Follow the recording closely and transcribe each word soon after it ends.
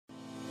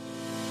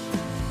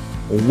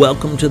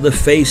Welcome to the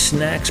Faith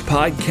Snacks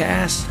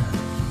Podcast,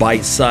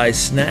 bite-sized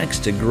snacks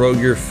to grow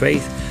your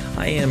faith.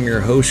 I am your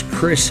host,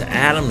 Chris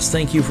Adams.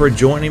 Thank you for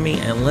joining me,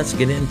 and let's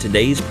get in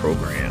today's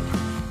program.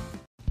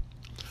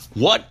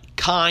 What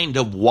kind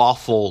of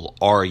waffle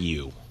are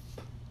you?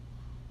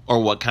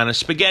 Or what kind of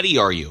spaghetti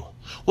are you?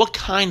 What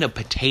kind of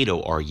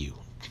potato are you?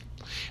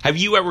 Have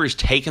you ever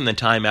taken the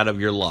time out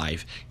of your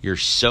life, your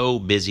so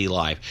busy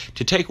life,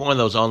 to take one of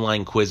those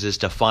online quizzes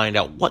to find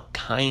out what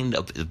kind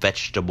of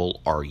vegetable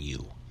are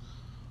you?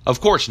 Of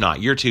course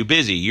not. You're too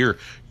busy.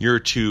 You're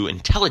too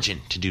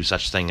intelligent to do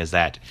such thing as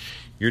that.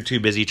 You're too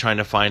busy trying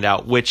to find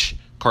out which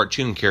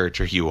cartoon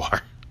character you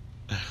are.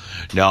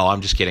 No, I'm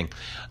just kidding.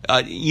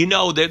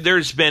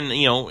 There's been,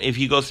 if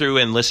you go through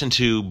and listen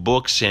to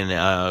books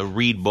and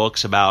read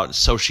books about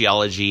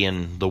sociology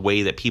and the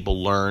way that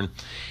people learn,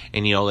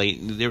 and,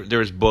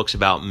 there's books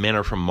about men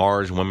are from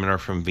Mars, women are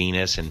from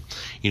Venus, and,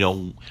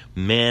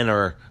 men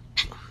are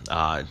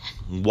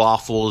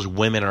waffles,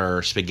 women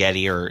are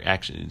spaghetti, or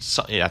actually,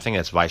 I think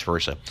that's vice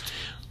versa.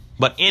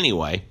 But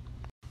anyway,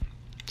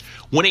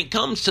 when it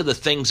comes to the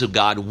things of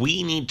God,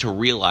 we need to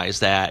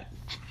realize that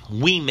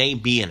we may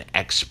be an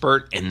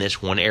expert in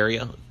this one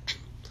area,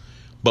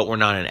 but we're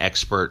not an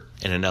expert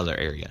in another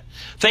area.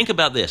 Think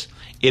about this.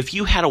 If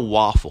you had a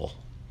waffle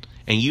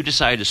and you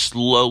decided to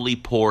slowly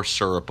pour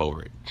syrup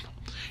over it,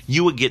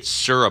 you would get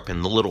syrup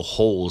in the little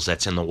holes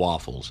that's in the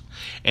waffles.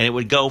 And it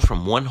would go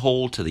from one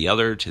hole to the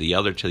other, to the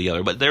other, to the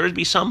other. But there would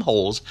be some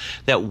holes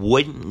that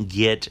wouldn't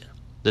get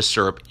the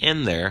syrup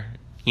in there,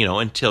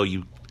 until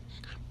you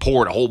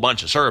poured a whole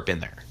bunch of syrup in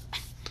there.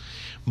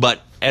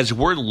 But as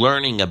we're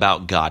learning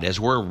about God, as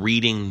we're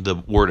reading the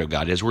Word of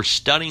God, as we're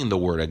studying the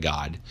Word of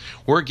God,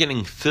 we're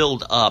getting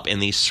filled up in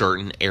these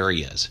certain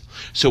areas.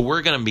 So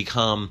we're going to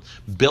become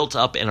built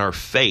up in our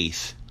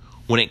faith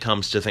when it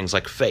comes to things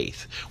like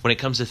faith, when it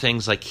comes to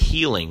things like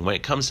healing, when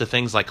it comes to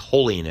things like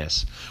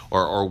holiness,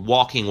 or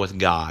walking with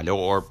God,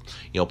 or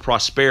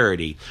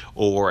prosperity,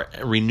 or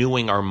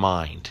renewing our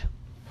mind.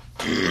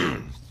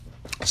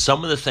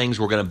 Some of the things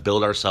we're going to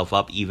build ourselves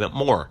up even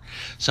more.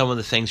 Some of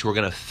the things we're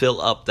going to fill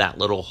up that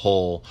little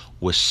hole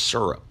with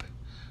syrup.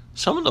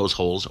 Some of those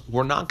holes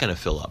we're not going to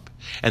fill up.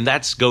 And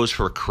that goes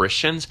for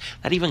Christians.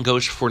 That even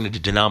goes for the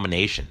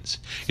denominations.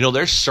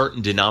 There's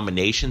certain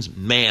denominations,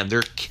 man,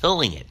 they're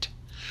killing it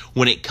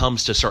when it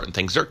comes to certain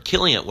things. They're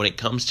killing it when it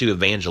comes to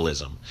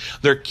evangelism.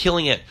 They're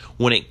killing it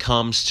when it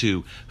comes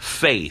to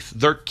faith.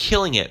 They're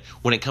killing it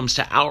when it comes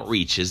to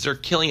outreaches. They're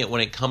killing it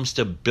when it comes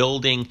to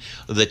building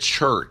the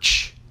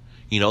church.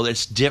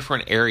 There's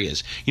different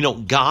areas.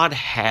 God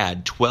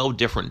had 12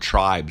 different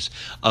tribes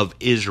of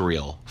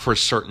Israel for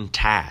certain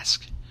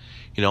tasks.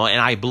 And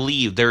I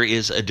believe there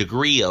is a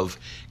degree of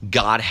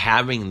God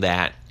having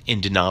that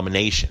in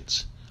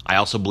denominations. I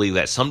also believe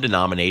that some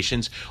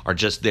denominations are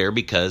just there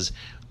because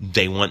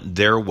they want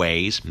their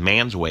ways,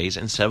 man's ways,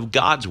 instead of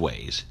God's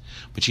ways.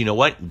 But you know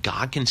what?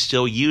 God can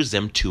still use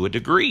them to a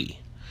degree.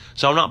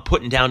 So I'm not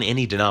putting down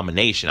any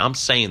denomination. I'm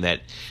saying that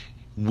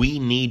we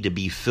need to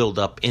be filled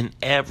up in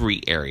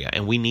every area,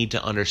 and we need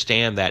to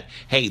understand that,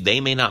 hey,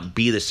 they may not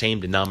be the same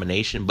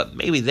denomination, but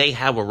maybe they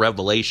have a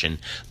revelation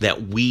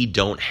that we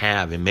don't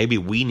have, and maybe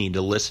we need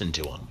to listen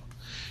to them.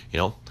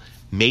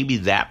 Maybe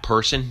that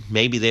person,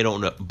 maybe they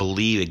don't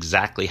believe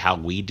exactly how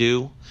we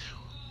do,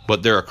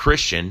 but they're a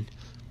Christian,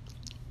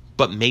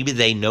 but maybe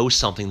they know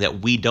something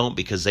that we don't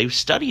because they've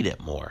studied it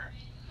more.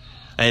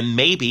 And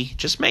maybe,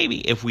 just maybe,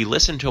 if we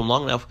listen to them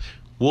long enough,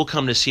 we'll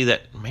come to see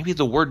that maybe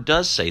the Word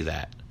does say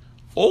that.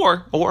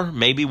 Or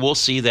maybe we'll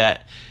see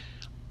that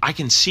I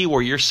can see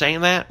where you're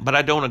saying that, but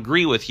I don't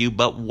agree with you.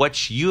 But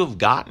what you have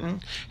gotten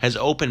has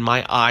opened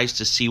my eyes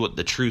to see what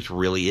the truth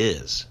really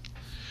is.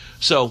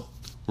 So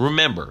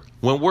remember,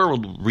 when we're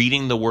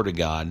reading the Word of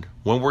God,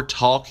 when we're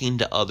talking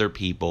to other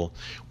people,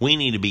 we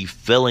need to be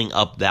filling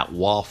up that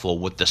waffle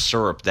with the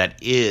syrup that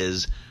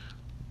is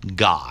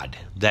God,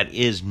 that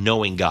is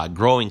knowing God,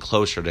 growing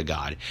closer to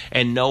God,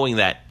 and knowing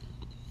that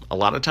a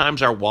lot of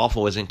times our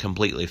waffle isn't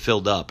completely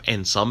filled up,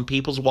 and some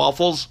people's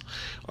waffles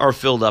are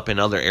filled up in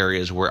other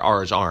areas where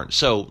ours aren't.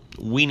 So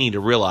we need to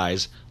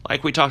realize,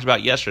 like we talked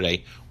about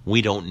yesterday,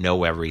 we don't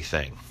know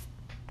everything.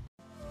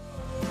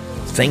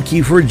 Thank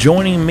you for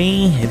joining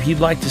me. If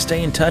you'd like to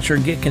stay in touch or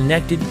get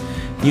connected,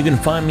 you can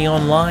find me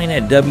online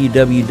at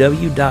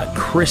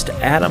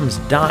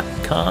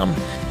www.chrisadams.com,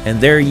 and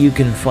there you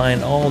can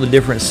find all the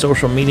different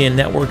social media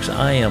networks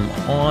I am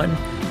on.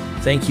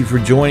 Thank you for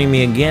joining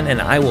me again,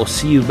 and I will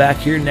see you back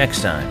here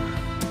next time.